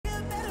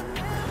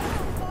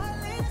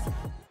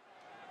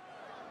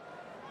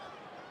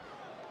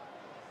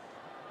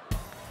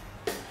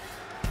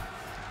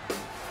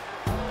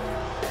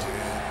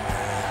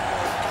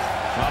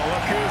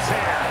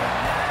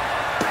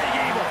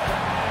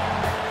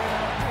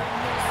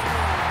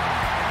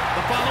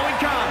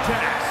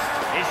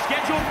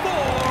scheduled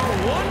for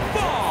one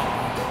fall,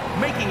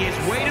 making his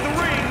way to the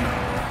ring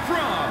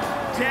from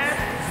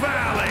Death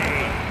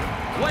Valley,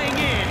 weighing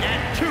in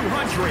at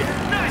 299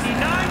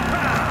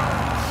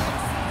 pounds,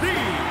 the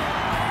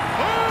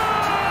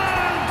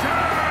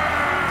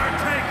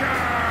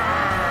Undertaker!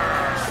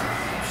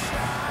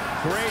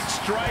 Great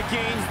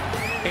striking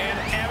and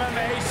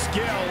MMA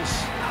skills.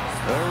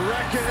 The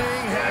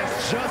reckoning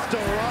has just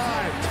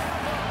arrived.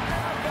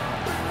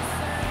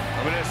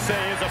 I'm going to say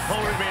his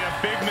opponent made a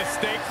big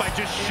mistake by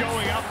just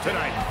showing up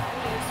tonight.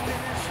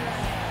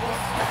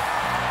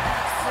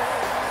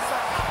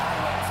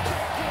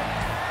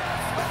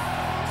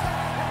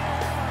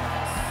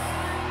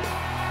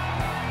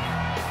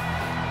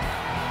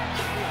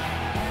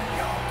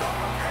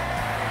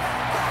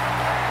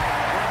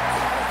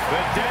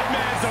 The dead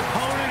man's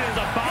opponent is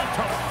about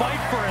to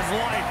fight for his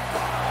life.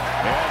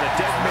 Yeah, the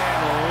dead man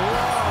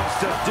loves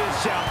to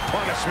dish out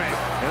punishment,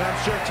 and I'm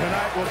sure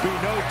tonight will be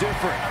no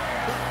different.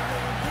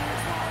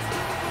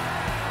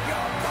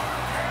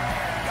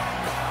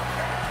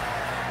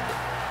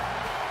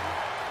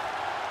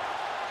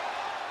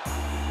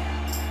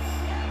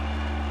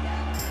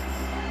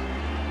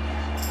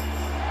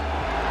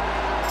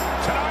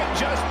 Tonight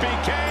just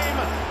became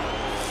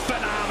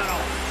phenomenal.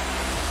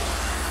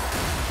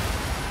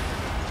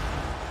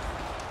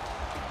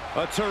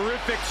 A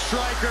terrific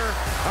striker,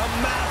 a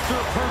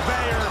master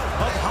purveyor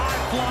of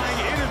high-flying,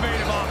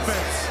 innovative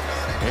offense.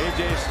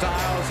 AJ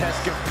Styles has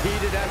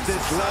competed at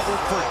this level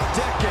for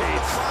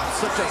decades.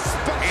 Such a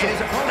special And his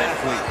opponent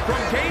athlete.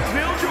 from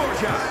Gainesville,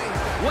 Georgia,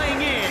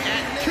 weighing in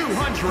at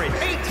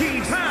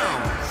 218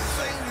 pounds,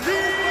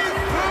 the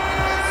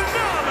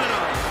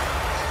phenomenal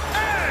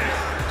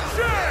AJ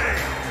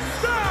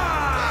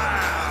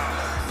Styles!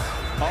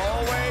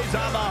 Always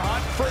on the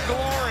hunt for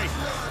glory.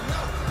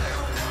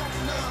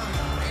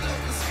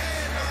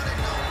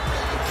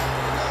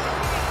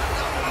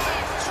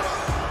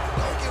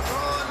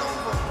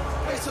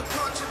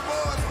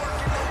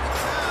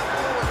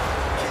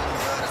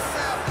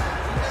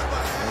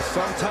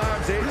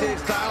 Sometimes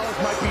AJ Styles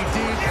might be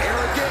deemed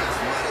arrogant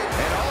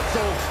and also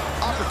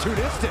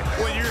opportunistic.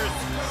 When you're as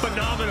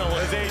phenomenal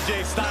as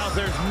AJ Styles,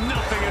 there's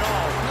nothing at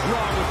all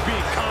wrong with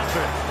being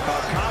confident.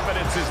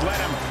 Confidence has led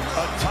him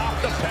atop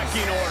the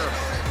pecking order.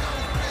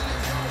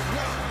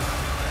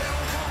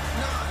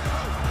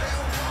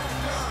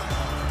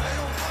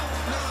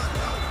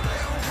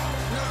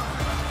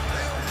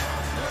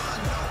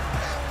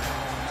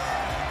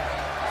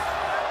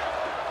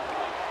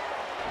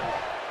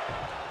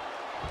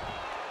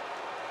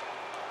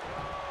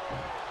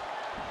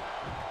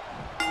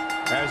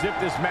 As if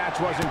this match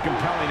wasn't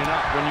compelling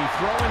enough, when you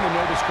throw in the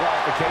no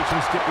disqualification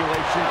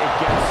stipulation, it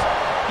gets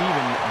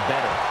even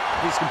better.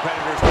 These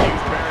competitors can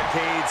use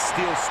barricades,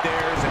 steel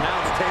stairs,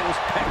 announce tables,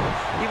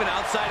 even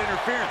outside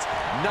interference.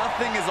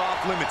 Nothing is off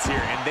limits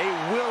here, and they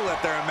will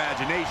let their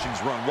imaginations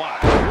run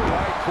wild. You're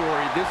right,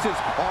 Corey. This is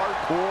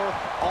hardcore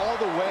all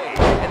the way,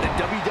 and the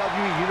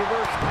WWE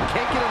Universe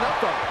can't get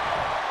enough of it.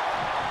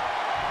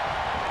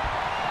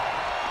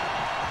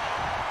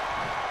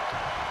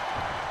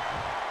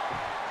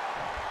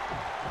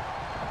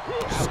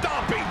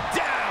 Stomping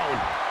down.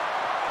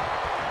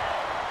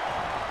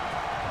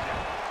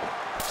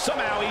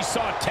 Somehow he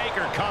saw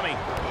Taker coming.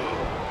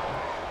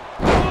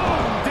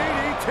 Boom,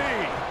 DDT.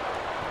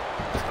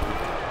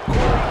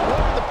 What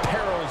are the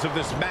perils of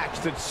this match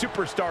that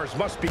superstars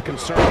must be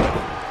concerned with?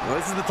 Well,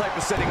 this is the type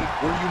of setting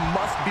where you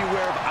must be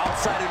aware of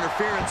outside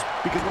interference,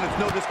 because when it's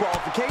no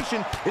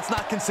disqualification, it's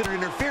not considered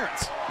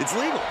interference. It's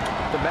legal.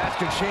 The match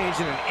can change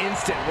in an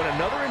instant when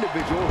another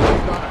individual who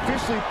is not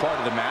officially part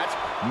of the match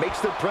makes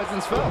their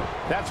presence felt.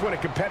 That's when a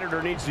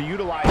competitor needs to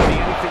utilize the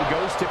anything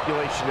goes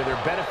stipulation to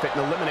their benefit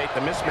and eliminate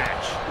the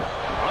mismatch.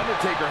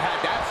 Undertaker had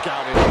that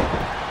scouted.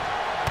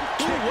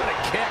 Ooh, what a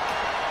kick.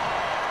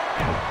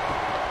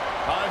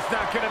 Oh, it's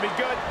not going to be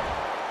good.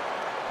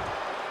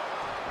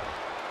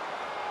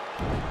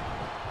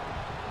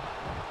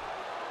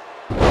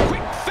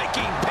 Quick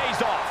thinking pays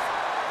off.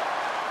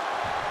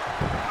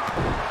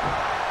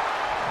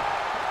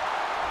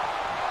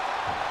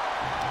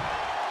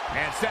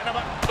 And setting him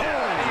up.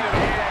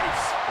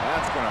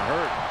 That's going to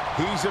hurt.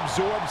 He's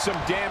absorbed some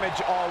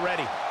damage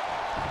already.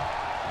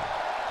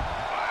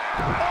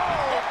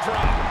 Oh,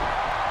 drop.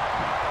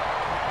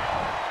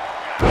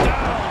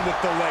 Down with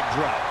the leg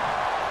drop.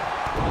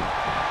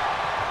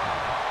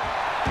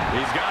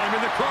 He's got him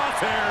in the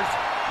crosshairs.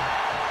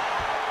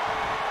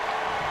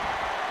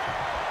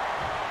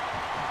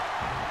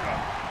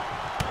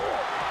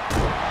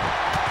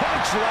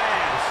 Punch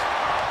lands.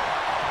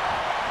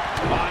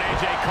 Come on,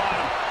 AJ caught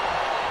him.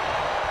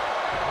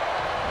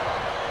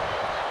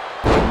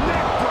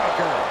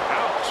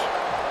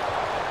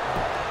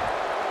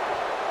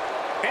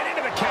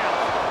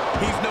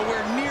 He's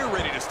nowhere near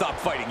ready to stop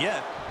fighting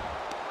yet.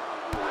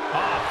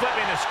 Oh,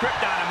 flipping the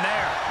script on him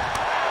there.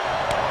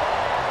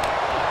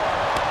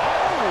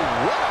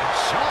 Oh, what a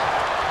shot.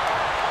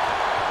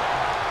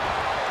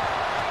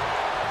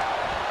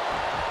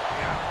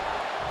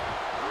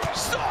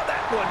 Saw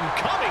that one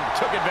coming,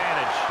 took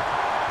advantage.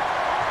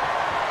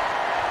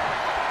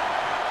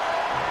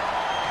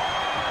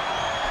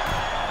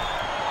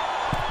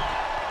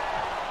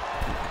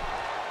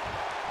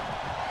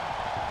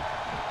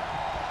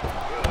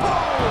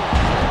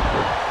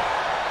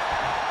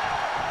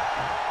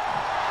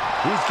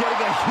 He's getting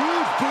a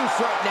huge boost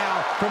right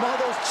now from all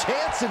those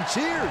chants and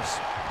cheers.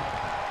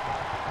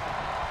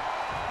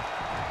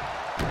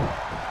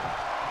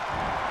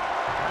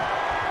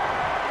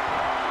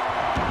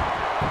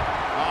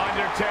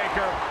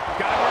 Undertaker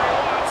got him where he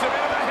wants him,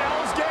 into the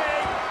Hell's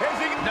Gate. Is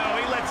he? No,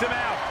 he lets him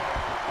out.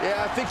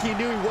 Yeah, I think he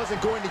knew he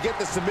wasn't going to get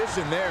the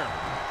submission there.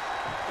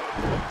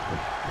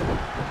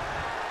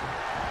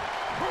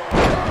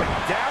 Coming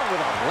down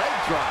with a leg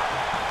drop.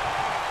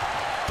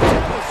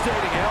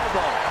 Devastating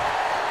elbow.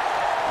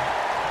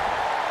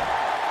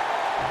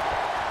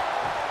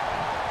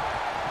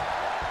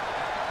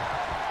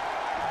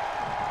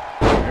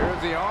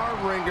 Here's the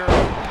arm wringer,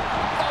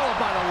 followed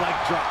by the leg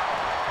drop.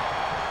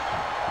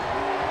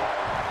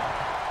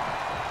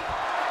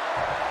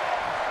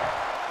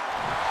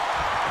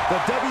 The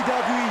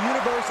WWE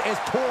Universe is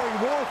pouring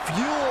more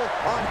fuel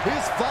on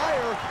his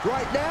fire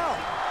right now.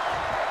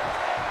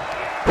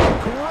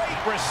 Great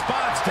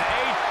response to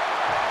aid.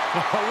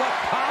 What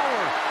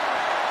power.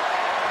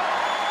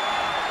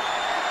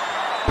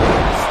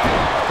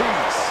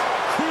 Peace.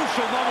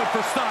 Crucial moment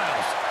for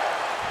Styles.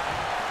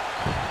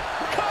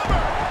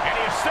 Cover! And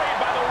he is saved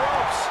by the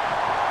ropes.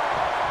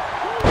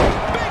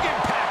 Big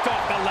impact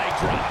off the leg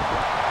drop.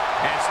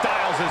 And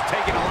Styles has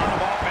taken a lot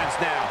of offense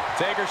now.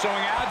 Taker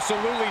showing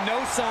absolutely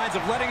no signs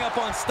of letting up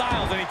on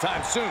Styles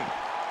anytime soon.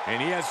 And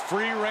he has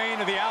free reign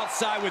to the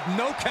outside with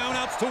no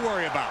countouts to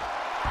worry about.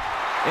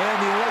 And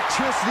the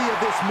electricity of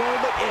this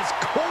moment is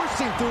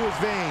coursing through his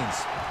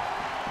veins.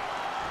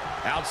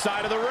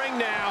 Outside of the ring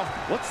now.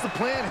 What's the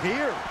plan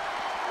here?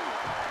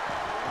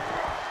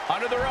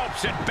 Under the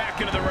ropes and back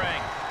into the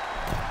ring.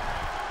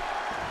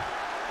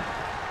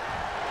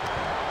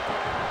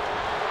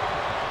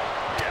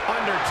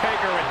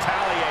 Undertaker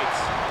retaliates.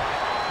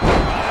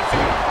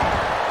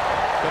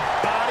 The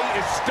body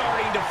is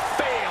starting to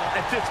fail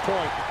at this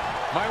point.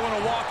 Might want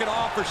to walk it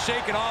off or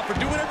shake it off or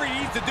do whatever he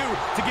needs to do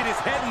to get his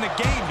head in the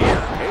game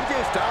here. AJ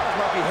Styles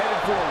might be headed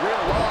for a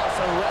real loss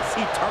unless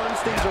he turns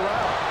things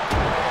around.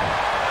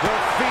 The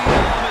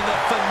Phenom and the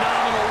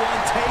Phenomenal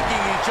One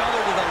taking each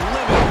other to the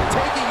limit,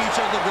 taking each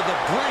other to the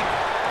brink.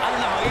 I don't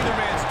know how either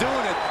man's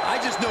doing it.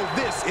 I just know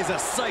this is a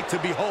sight to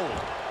behold.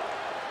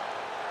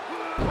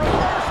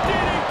 Reverse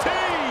DDT!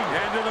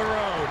 End of the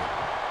road.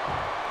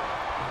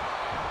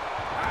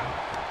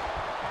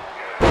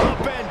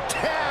 Up and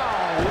down.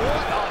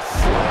 What a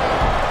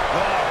slam.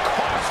 Oh,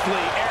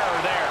 costly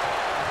error there.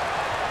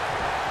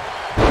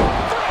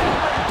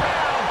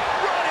 300-pound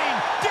running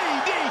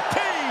DDT.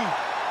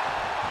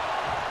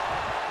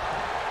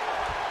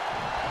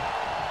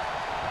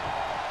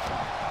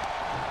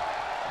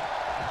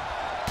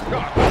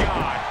 Oh,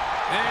 God.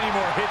 Any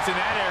more hits in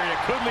that area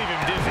could leave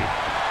him dizzy.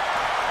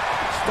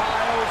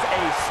 Styles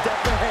a step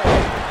ahead.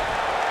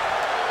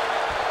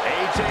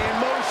 AJ in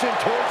motion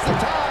towards the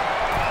top.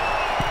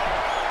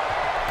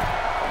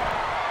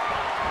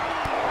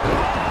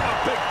 A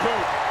big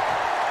boot.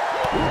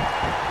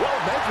 Well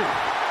measured.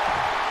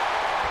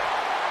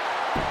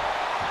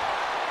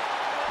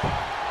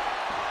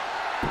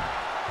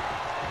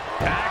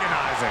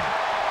 Agonizing.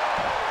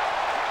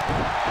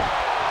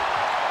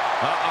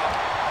 Uh-oh.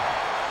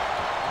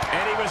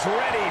 And he was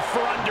ready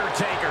for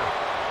Undertaker.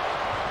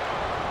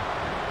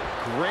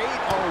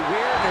 Great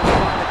awareness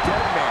by the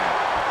dead man.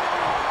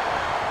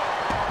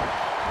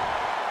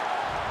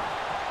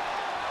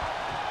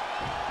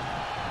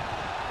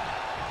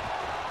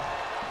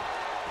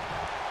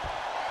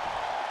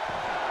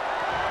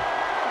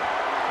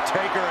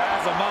 Taker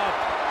has him up.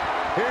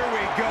 Here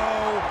we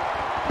go.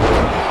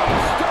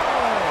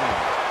 Stone.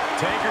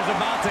 Taker's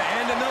about to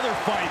end another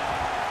fight.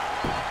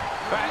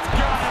 That's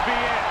gotta be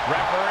it.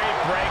 Referee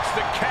breaks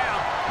the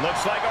count.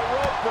 Looks like a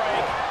rope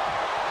break.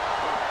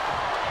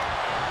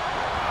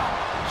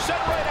 Set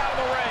right out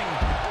of the ring.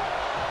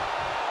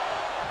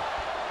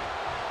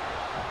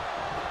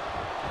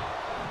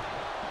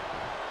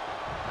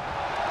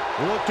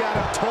 Look at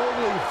him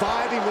totally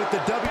vibing with the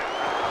W.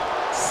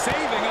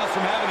 Saving us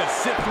from having to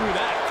sit through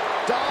that.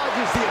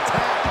 Dodges the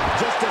attack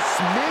just a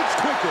smidge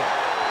quicker.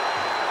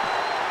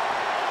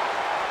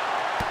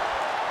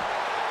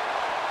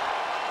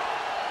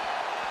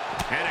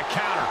 And a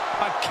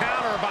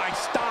counter by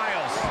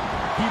Styles.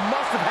 He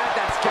must have had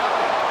that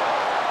scouted.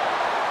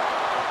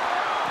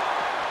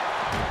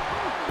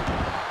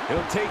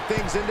 He'll take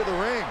things into the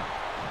ring.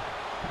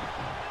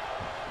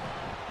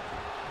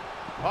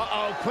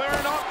 Uh-oh,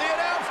 clearing off the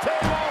announce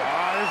table.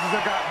 This is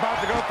about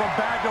to go from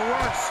bad to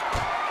worse.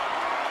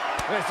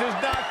 This is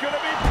not going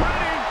to be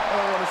pretty. I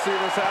don't want to see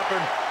this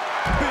happen.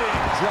 Big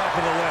drop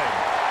of the leg.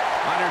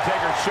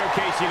 Undertaker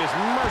showcasing his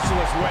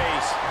merciless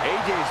ways.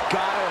 AJ's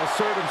got to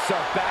assert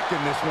himself back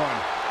in this one.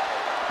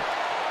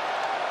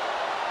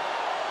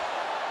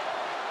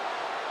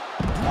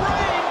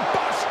 Brain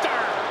buster.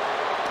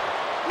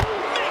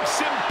 Makes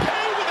him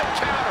pay with a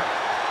counter.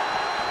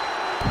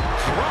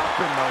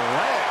 Dropping the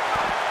leg.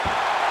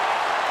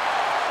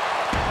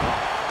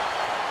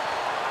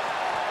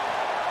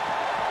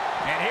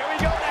 And here we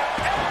go now.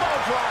 Elbow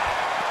drop.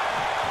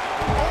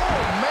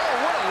 Oh, man,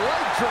 what a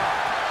leg drop.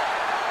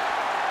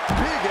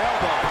 Big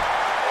elbow.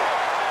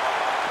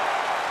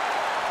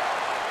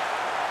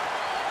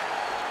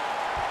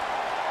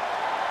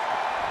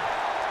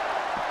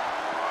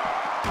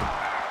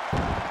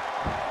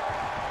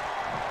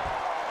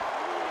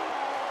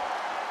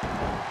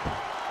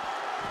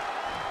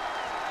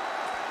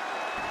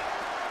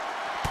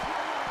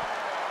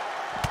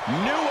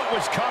 Knew what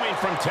was coming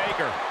from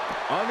Taker.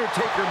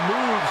 Undertaker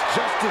moves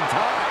just in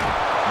time.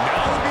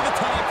 Now would be the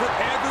time for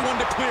everyone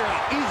to clear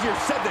out. Easier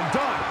said than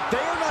done.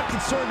 They are not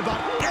concerned about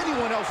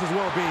anyone else's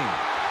well-being.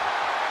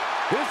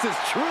 This is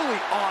truly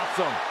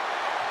awesome.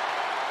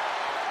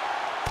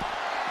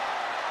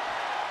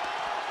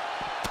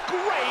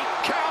 Great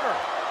counter.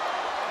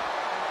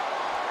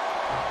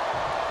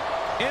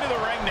 Into the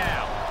ring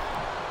now.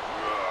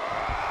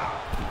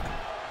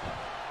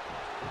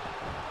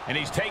 And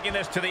he's taking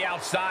this to the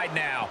outside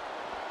now.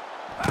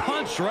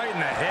 Punch right in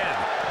the head.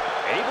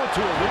 Able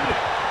to elude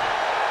it.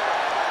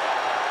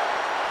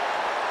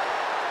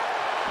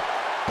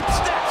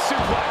 Snap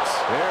suplex.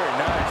 Very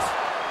nice.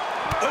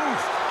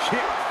 Oof,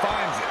 kick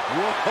finds it.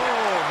 Whoa,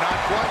 not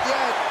quite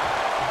yet.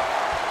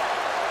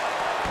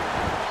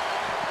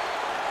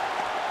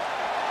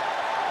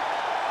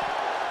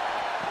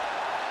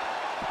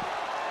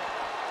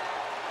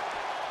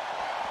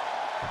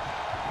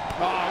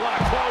 Oh, what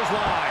a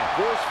clothesline.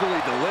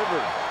 Forcefully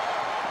delivered.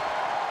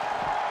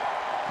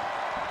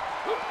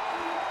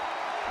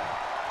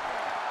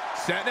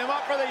 Setting him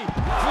up for the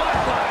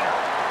flatliner.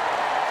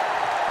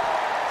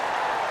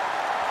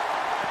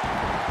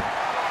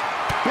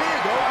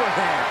 Big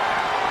overhand.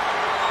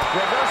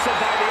 Reversal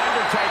by the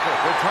Undertaker.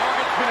 The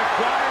target's been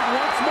acquired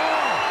once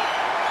more.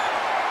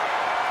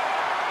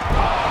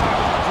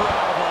 Oh,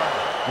 driver.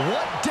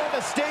 What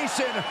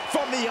devastation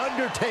from the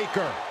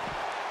Undertaker.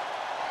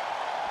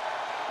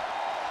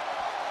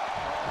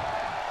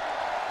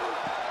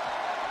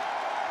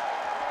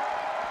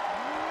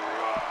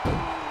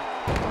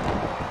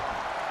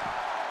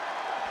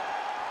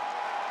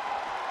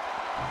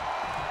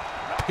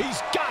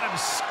 He's got him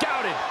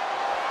scouted.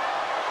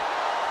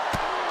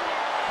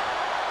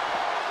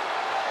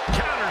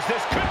 Counters.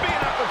 This could be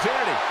an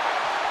opportunity.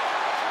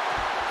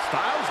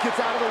 Styles gets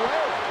out of the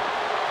way.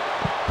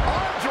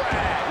 Arm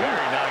drag.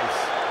 Very nice.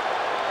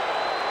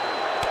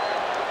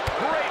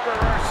 Great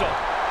reversal.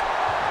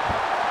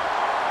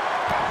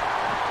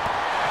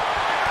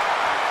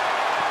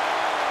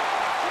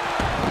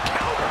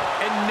 Counter.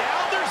 And now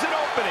there's an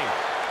opening.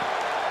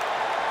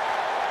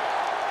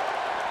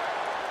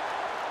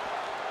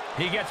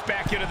 He gets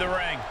back into the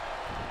ring.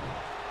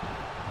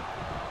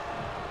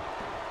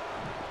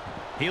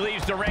 He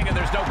leaves the ring, and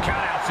there's no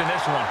countouts in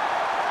this one.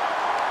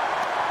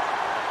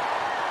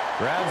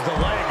 Grabs the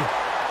leg.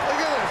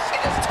 Look at this. He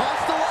just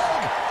tossed the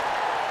leg.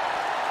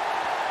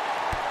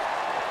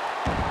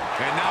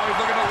 And now he's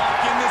looking to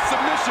lock in this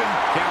submission.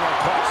 Camera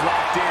clutch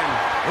locked in.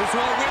 This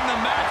won't win the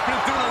match, but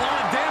it's doing a lot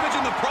of damage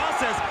in the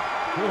process.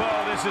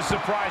 Whoa, this is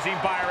surprising,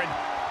 Byron.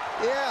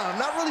 Yeah, I'm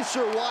not really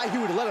sure why he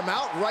would let him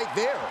out right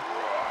there.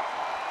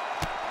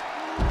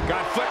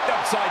 Got flipped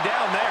upside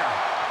down there.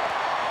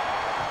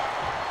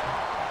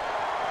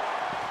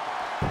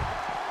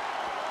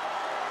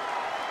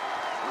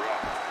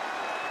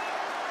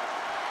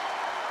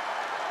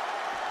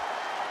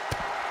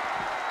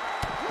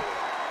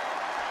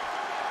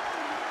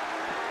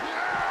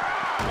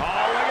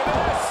 Oh, look at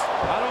this.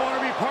 I don't want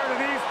to be part of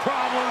these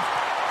problems.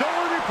 Don't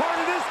want to be part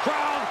of this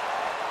crowd.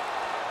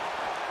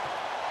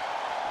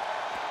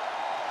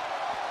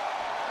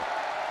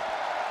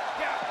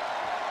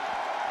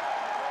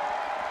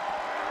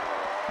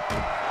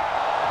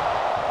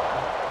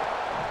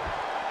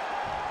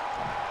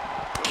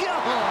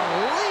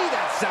 Golly,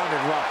 that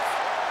sounded rough.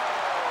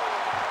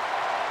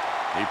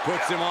 He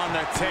puts him on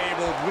the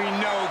table. We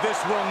know this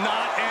will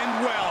not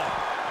end well.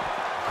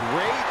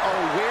 Great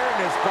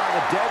awareness by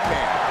the dead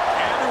man.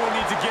 Everyone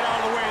needs to get out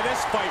of the way of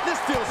this fight. This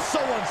feels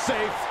so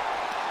unsafe.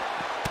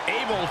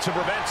 Able to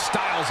prevent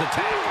Styles'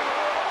 attack.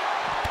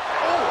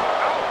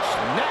 Oh, ouch.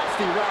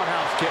 Nasty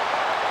roundhouse kick.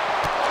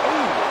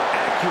 Ooh,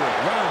 accurate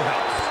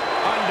roundhouse.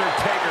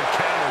 Undertaker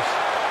counters.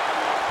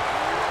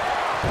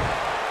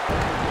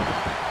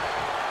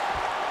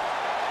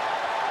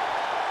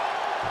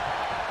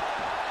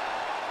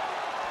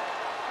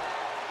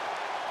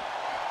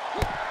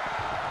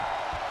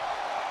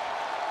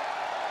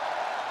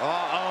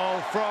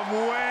 Uh-oh, from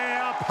way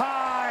up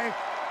high.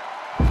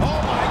 Oh,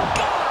 my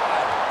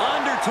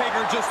God!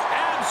 Undertaker just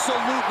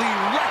absolutely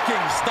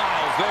wrecking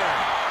Styles there.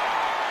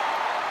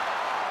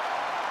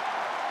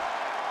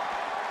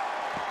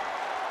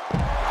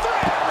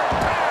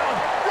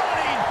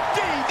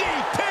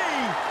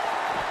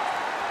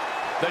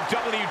 The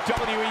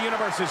WWE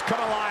Universe has come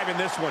alive in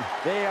this one.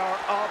 They are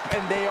up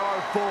and they are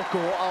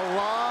vocal. A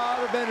lot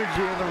of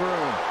energy in the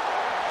room.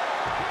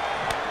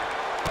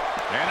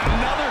 And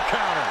another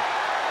counter.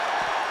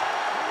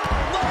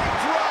 Leg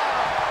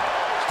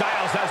drop.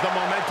 Styles has the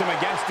momentum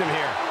against him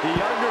here. The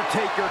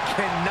Undertaker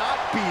cannot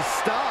be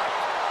stopped.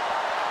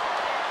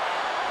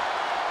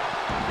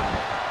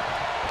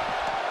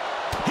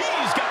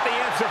 He's got the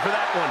answer for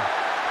that one.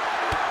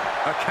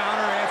 A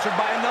counter answered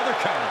by another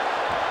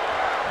counter.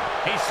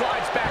 He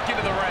slides back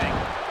into the ring.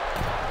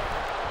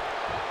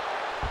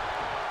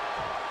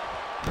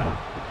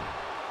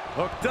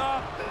 Hooked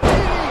up.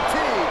 DDT.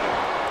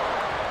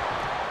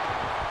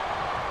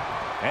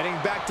 Heading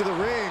back to the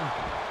ring.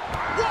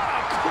 What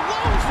a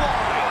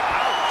clothesline!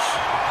 Ouch.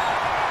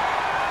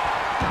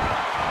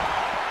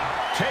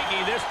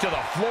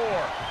 the floor.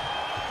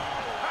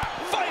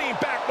 Fighting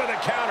back with a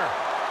counter.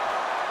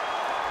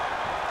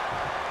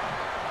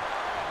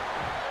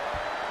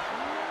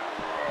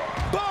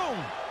 Boom!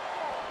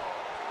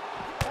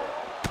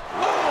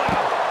 Oh, and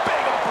a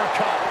big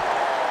uppercut.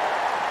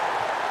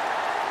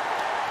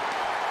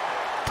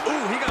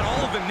 Ooh, he got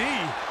all of the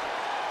knee.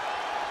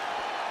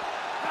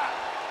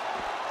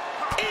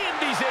 And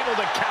he's able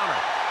to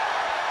counter.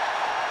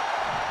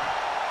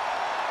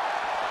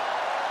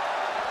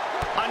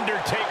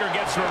 Undertaker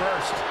gets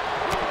reversed.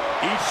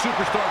 Each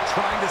superstar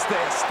trying to stay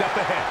a step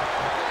ahead.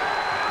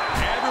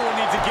 Everyone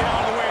needs to get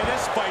out of the way of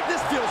this fight.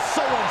 This feels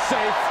so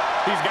unsafe.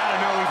 He's got to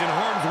know he's in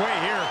harm's way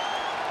here.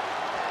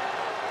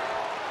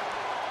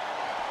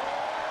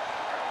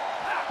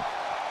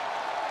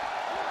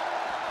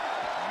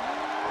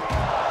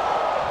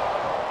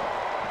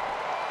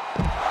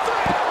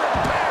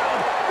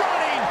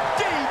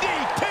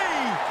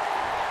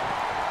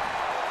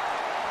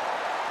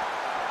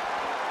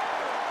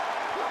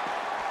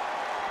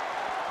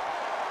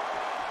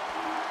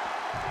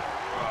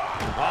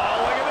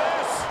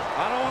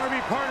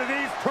 Part of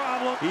these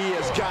problems. He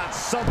has got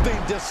something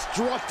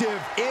destructive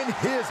in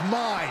his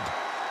mind.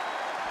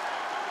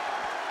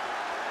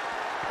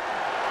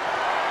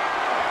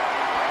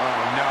 Oh,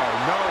 no,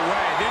 no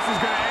way. This is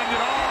going to end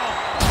it all.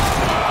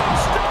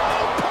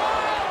 Stone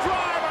pile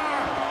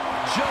driver!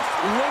 Just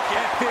look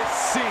at this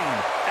scene.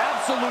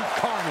 Absolute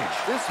carnage.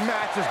 This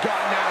match has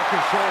gotten out of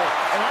control,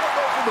 and I don't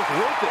know if it was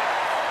worth it.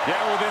 Yeah,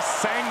 well, this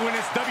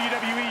sanguineous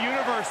WWE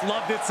Universe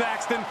loved it,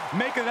 Saxton.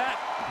 Make of that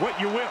what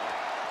you will.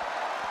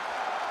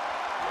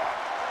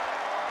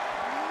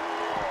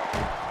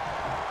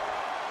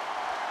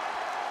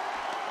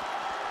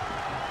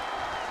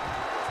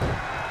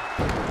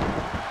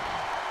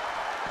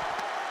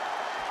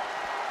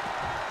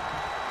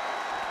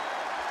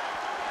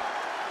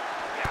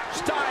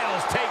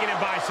 Styles taking him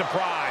by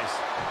surprise.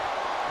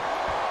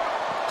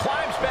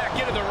 Climbs back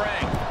into the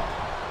ring.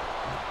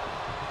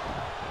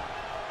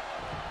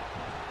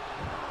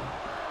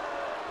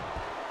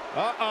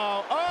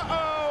 Uh-oh,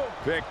 uh-oh.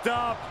 Picked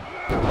up.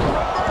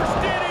 Reverse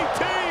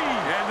DDT.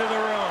 End of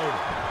the road.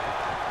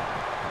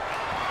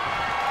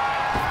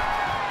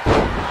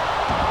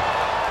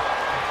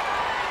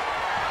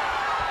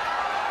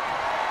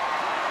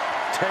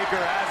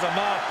 Taker has him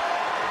up.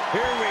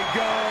 Here we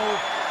go.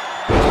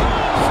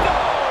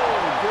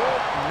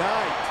 Good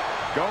night.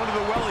 Going to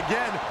the well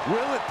again.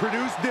 Will it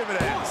produce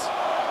dividends?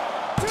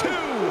 2, 3.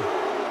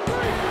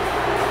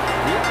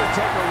 The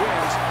Undertaker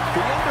wins.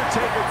 The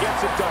Undertaker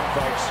gets it done,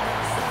 folks.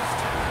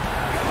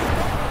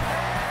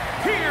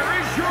 Here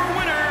is your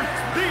winner,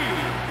 the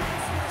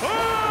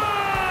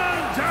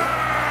Undertaker!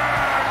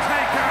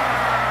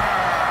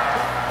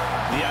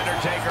 The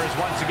Undertaker has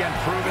once again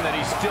proven that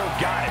he's still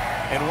got it.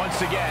 And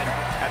once again,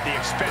 at the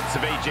expense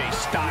of AJ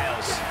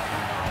Styles.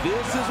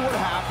 This is what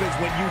happens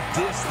when you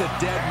diss the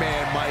dead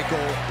man,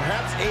 Michael.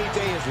 Perhaps AJ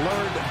has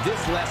learned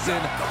this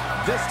lesson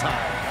this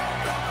time.